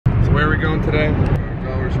where are we going today?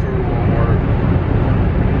 Dollar store, Walmart,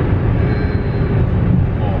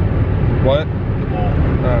 and mall. What? The mall.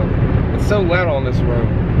 Oh. It's so loud on this road.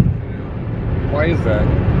 Why is that?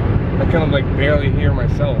 I kind of like barely hear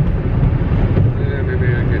myself. Yeah, maybe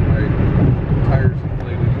I get my tires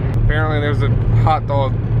inflated. Apparently there's a hot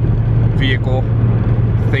dog vehicle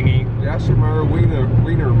thingy. That's our wiener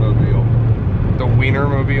mobile. The Wiener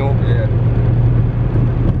Mobile? Yeah.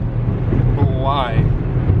 But why?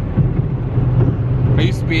 Are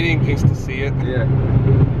you speeding in case to see it? Yeah.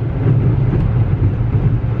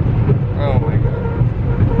 Oh my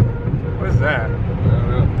god. What is that? I don't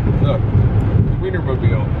know. Look. The wiener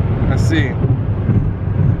mobile. I see.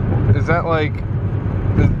 Is that like...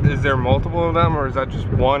 Is there multiple of them, or is that just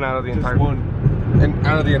one out of the entire... Just one. And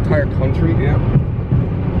out of the entire country? Yep.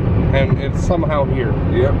 And it's somehow here.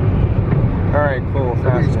 Yep. Alright, cool.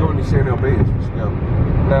 I think it's going to San Albans. No.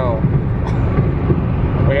 No.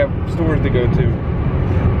 We have stores to go to.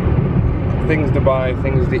 Things to buy,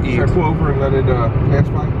 things to eat. Should I pull over and let it pass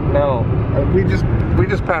by? No. We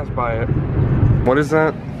just passed by it. What is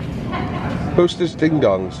that? Hostess Ding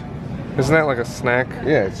Dongs. Isn't that like a snack?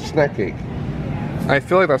 Yeah, it's a snack cake. I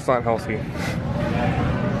feel like that's not healthy.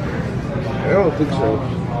 I don't think so.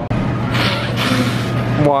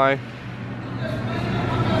 Why?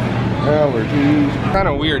 Allergies. Kind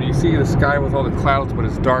of weird. You see the sky with all the clouds, but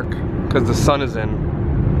it's dark because the sun is in.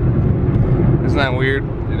 Isn't that weird?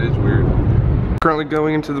 It is weird. Currently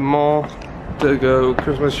going into the mall to go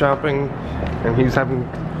Christmas shopping, and he's having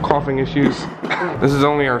coughing issues. This is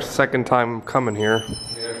only our second time coming here.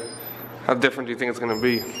 Yeah. How different do you think it's gonna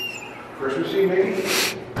be? Christmassy, maybe?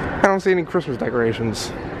 I don't see any Christmas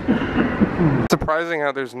decorations. It's surprising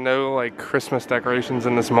how there's no like Christmas decorations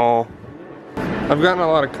in this mall. I've gotten a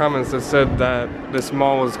lot of comments that said that this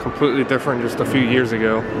mall was completely different just a few years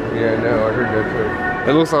ago. Yeah, no, I heard that too.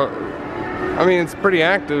 It looks like, I mean, it's pretty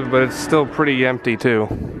active, but it's still pretty empty too.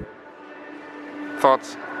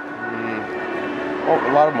 Thoughts? Oh,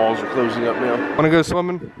 a lot of malls are closing up now. Wanna go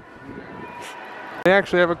swimming? They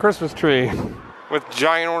actually have a Christmas tree with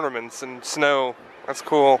giant ornaments and snow. That's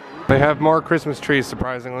cool. They have more Christmas trees,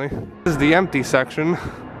 surprisingly. This is the empty section.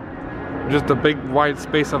 Just a big wide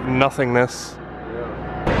space of nothingness.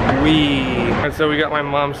 Yeah. And so we got my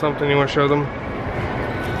mom something. You want to show them?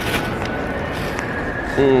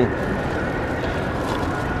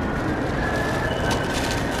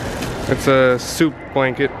 It's a soup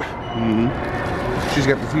blanket. She's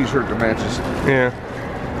got the t-shirt that matches. Yeah.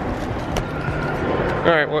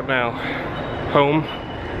 Alright, what now? Home?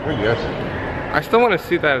 I guess. I still want to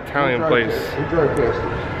see that Italian place. We drive past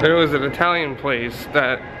it. There was an Italian place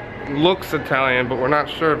that looks Italian, but we're not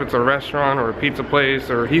sure if it's a restaurant or a pizza place,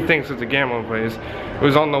 or he thinks it's a gambling place. It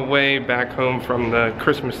was on the way back home from the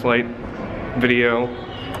Christmas light video,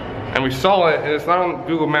 and we saw it, and it's not on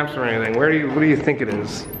Google Maps or anything. What do you think it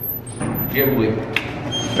is? Gambling.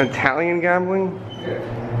 Italian gambling? Yeah.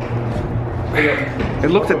 It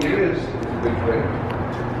looked It is.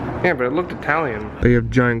 Yeah, but it looked Italian. They have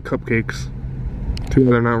giant cupcakes. Too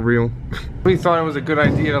bad they're not real. We thought it was a good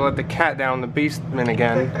idea to let the cat down in the basement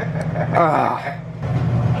again. Ah.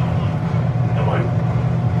 Come on.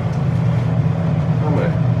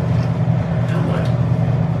 Come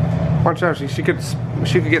on. Watch out, she could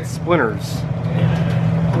get splinters.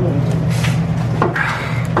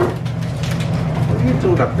 What are you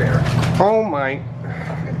doing up there? Oh my.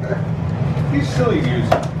 He's silly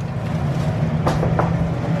music.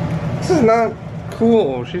 This is not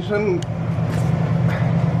cool. She shouldn't.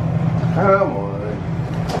 Come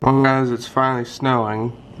on. Well guys, it's finally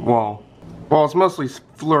snowing. Well, it's mostly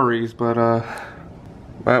flurries, but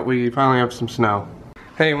we finally have some snow.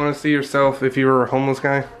 Hey, you want to see yourself if you were a homeless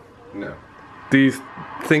guy? No. Do you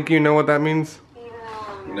think you know what that means?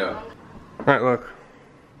 No. Alright, look.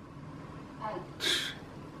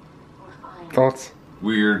 Thoughts?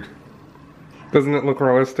 Weird. Doesn't it look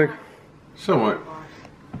realistic? Somewhat.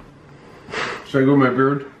 Should I go with my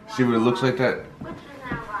beard? See what it looks like that?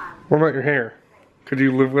 What about your hair? Could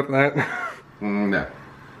you live with that? No.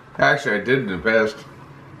 Actually, I did in the past.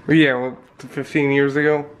 Yeah, well, 15 years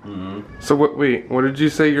ago? So wait, what did you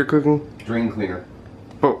say you're cooking? Drain cleaner.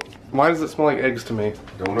 But why does it smell like eggs to me?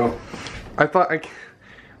 Don't know. I thought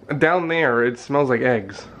down there it smells like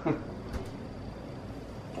eggs.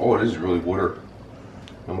 Oh, it is really water.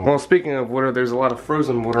 Well, speaking of water, there's a lot of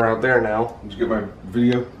frozen water out there now. Did you get my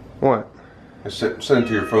video? What? I sent it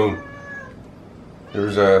to your phone.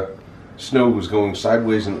 There's snow was going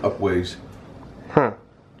sideways and upways. Huh.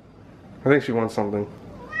 I think she wants something.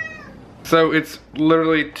 So it's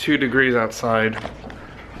literally 2 degrees outside.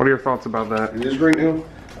 What are your thoughts about that? It is right now.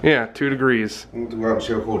 Yeah, 2 degrees. We'll go out and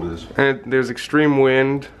see how cold it is. And there's extreme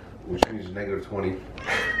wind. Which means negative 20.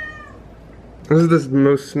 This is the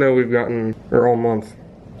most snow we've gotten all month.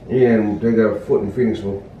 Yeah, and they got a foot in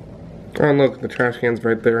Phoenixville. Oh look, the trash can's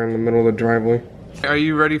right there in the middle of the driveway. Are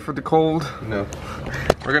you ready for the cold? No.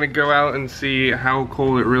 We're gonna go out and see how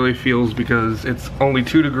cold it really feels because it's only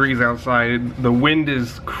 2 degrees outside. The wind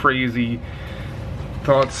is crazy.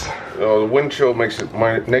 Thoughts? Oh, the wind chill makes it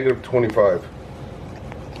negative 25.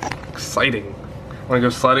 Exciting. Wanna go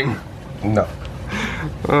sledding? No.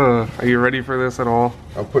 Are you ready for this at all?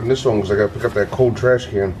 I'm putting this on because I gotta pick up that cold trash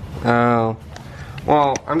can. Oh.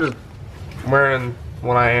 Well, I'm just wearing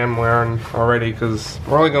what I am wearing already because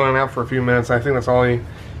we're only going out for a few minutes. I think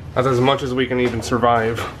that's as much as we can even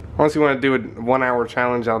survive. Unless you want to do a 1 hour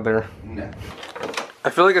challenge out there. No. I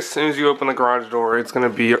feel like as soon as you open the garage door, it's gonna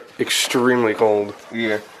be extremely cold.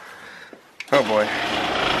 Yeah. Oh boy.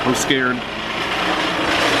 I'm scared.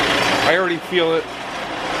 I already feel it.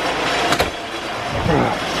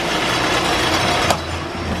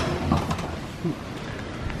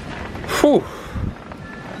 Whew.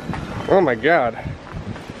 Oh my god.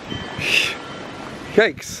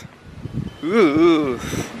 Yikes. Ooh.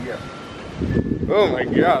 Yeah. Oh my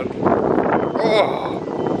god.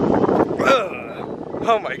 Oh. Ugh.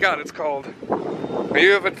 Oh my god, it's cold. Are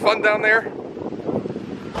you having fun down there?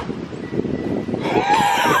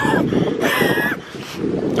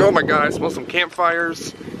 Oh my god, I smell some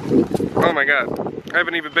campfires. Oh my god. I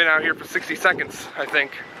haven't even been out here for 60 seconds, I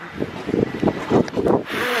think.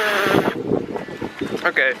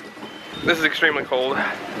 Okay. This is extremely cold.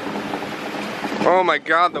 Oh my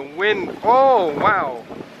god, the wind. Oh, wow.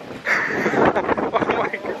 Oh my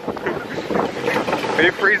god. Are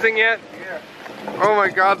you freezing yet? Yeah. Oh my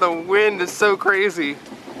god, the wind is so crazy.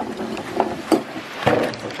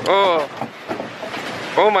 Oh.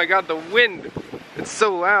 Oh my god, the wind. It's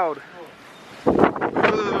so loud.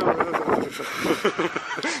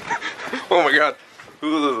 Oh my god.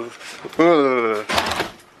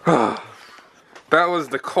 That was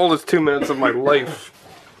the coldest 2 minutes of my life.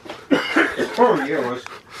 Oh yeah, it was.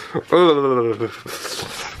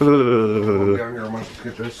 Down here, I might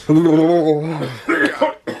get this.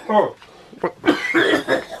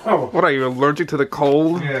 What are you, allergic to the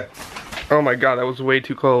cold? Yeah. Oh my god, that was way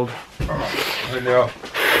too cold. I know.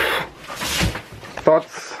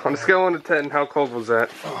 Thoughts on a scale of 1 to 10, how cold was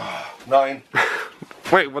that? 9.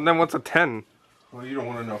 Wait, well then what's a 10? Well, you don't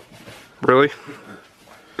want to know. Really?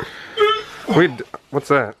 Wait, what's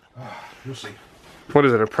that? You'll see. What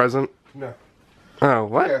is it, a present? No. Oh,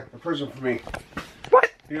 what? Yeah, a present for me.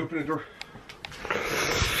 What? You open the door.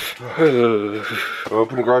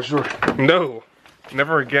 Open the garage door. No,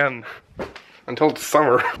 never again. Until it's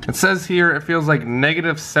summer. It says here it feels like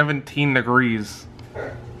negative 17 degrees.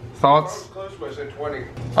 Thoughts? Close, but I said 20.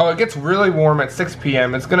 Oh, it gets really warm at 6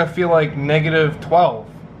 p.m. It's gonna feel like negative 12.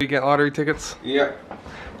 You get lottery tickets? Yeah.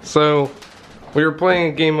 So, we were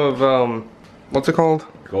playing a game of, what's it called?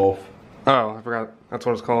 Golf. Oh, I forgot. That's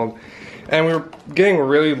what it's called. And we were getting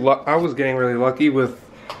I was getting really lucky with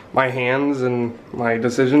my hands and my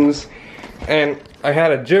decisions. And I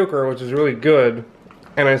had a joker, which is really good.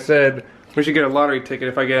 And I said, we should get a lottery ticket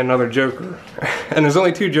if I get another joker. And there's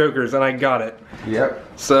only 2 jokers, and I got it. Yep.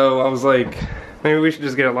 So I was like, maybe we should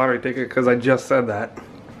just get a lottery ticket because I just said that.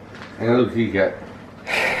 And look, he got.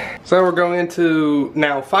 So we're going into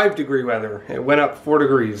now 5-degree weather. It went up 4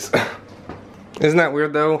 degrees. Isn't that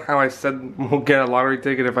weird though? How I said we'll get a lottery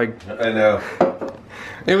ticket if I know.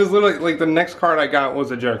 It was literally like the next card I got was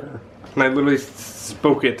a joker. And I literally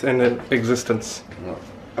spoke it into existence. No.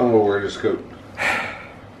 I'm gonna wear this coat.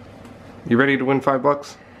 You ready to win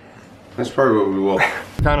 $5? That's probably what we will.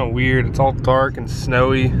 Kind of weird. It's all dark and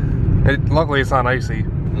snowy. Luckily it's not icy.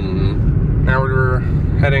 Mm-hmm. Now we're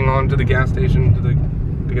heading on to the gas station to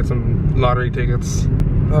get some lottery tickets.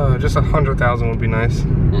 Just 100,000 would be nice.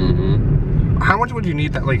 Mm-hmm. How much would you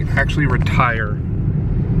need that like actually retire?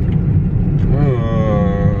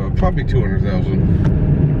 Probably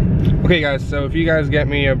 200,000. Okay guys, so if you guys get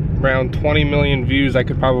me around 20 million views, I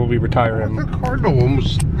could probably retire him. The Cardinal one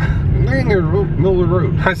was laying there in the middle of the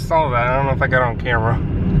road. I saw that. I don't know if I got it on camera.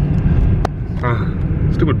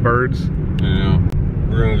 Stupid birds. Yeah.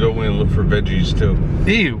 We're gonna go in and look for veggies too.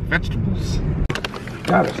 Ew, vegetables.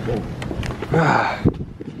 God, it's cold.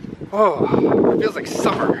 Oh, it feels like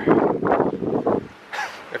summer.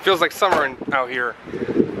 It feels like summer out here.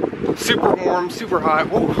 Super warm, super hot.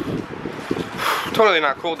 Whoa. Totally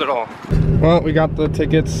not cold at all. Well, we got the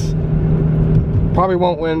tickets. Probably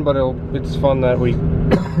won't win, but it's fun that we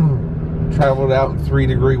Traveled out in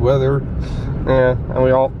 3-degree weather. yeah, and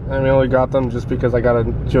we only got them just because I got a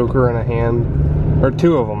joker in a hand. Or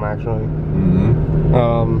 2 of them, actually.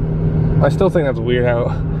 Mm-hmm. I still think that's weird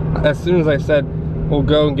how, as soon as I said, we'll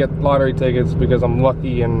go and get lottery tickets because I'm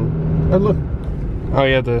lucky and... Oh, look. Oh,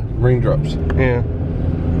 yeah, the... Raindrops. Yeah.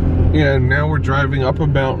 Yeah, now we're driving up a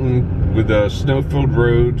mountain with snow-filled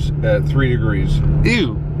roads at 3 degrees.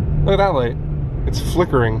 Ew! Look at that light. It's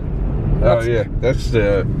flickering. Oh, yeah. That's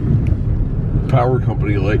the power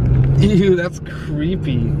company light. Ew, that's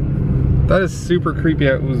creepy. That is super creepy.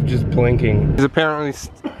 It was just blinking. He's apparently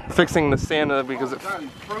fixing the Santa because it's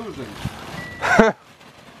frozen.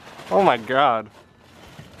 Oh my god.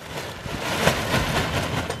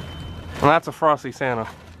 And that's a frosty Santa.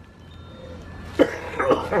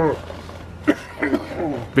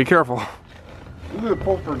 Be careful. Look at the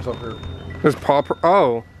paw prints up here. There's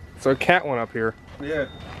oh, so a cat went up here. Yeah.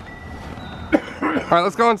 Alright,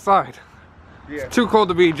 let's go inside. Yeah. It's too cold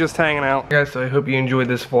to be just hanging out. Guys, so I hope you enjoyed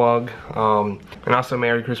this vlog. And also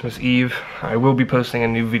Merry Christmas Eve. I will be posting a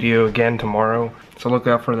new video again tomorrow, so look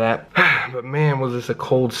out for that. But man, was this a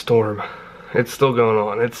cold storm. It's still going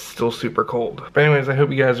on. It's still super cold. But anyways, I hope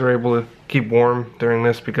you guys are able to keep warm during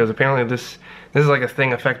this, because apparently this is like a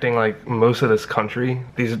thing affecting like most of this country.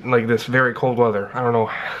 This very cold weather. I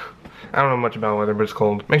don't know much about weather, but it's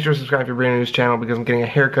cold. Make sure to subscribe if you're brand new to this channel, because I'm getting a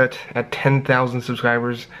haircut at 10,000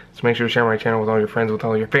 subscribers. So make sure to share my channel with all your friends, with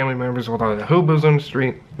all your family members, with all the hobos on the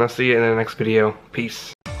street. And I'll see you in the next video.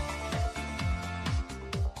 Peace.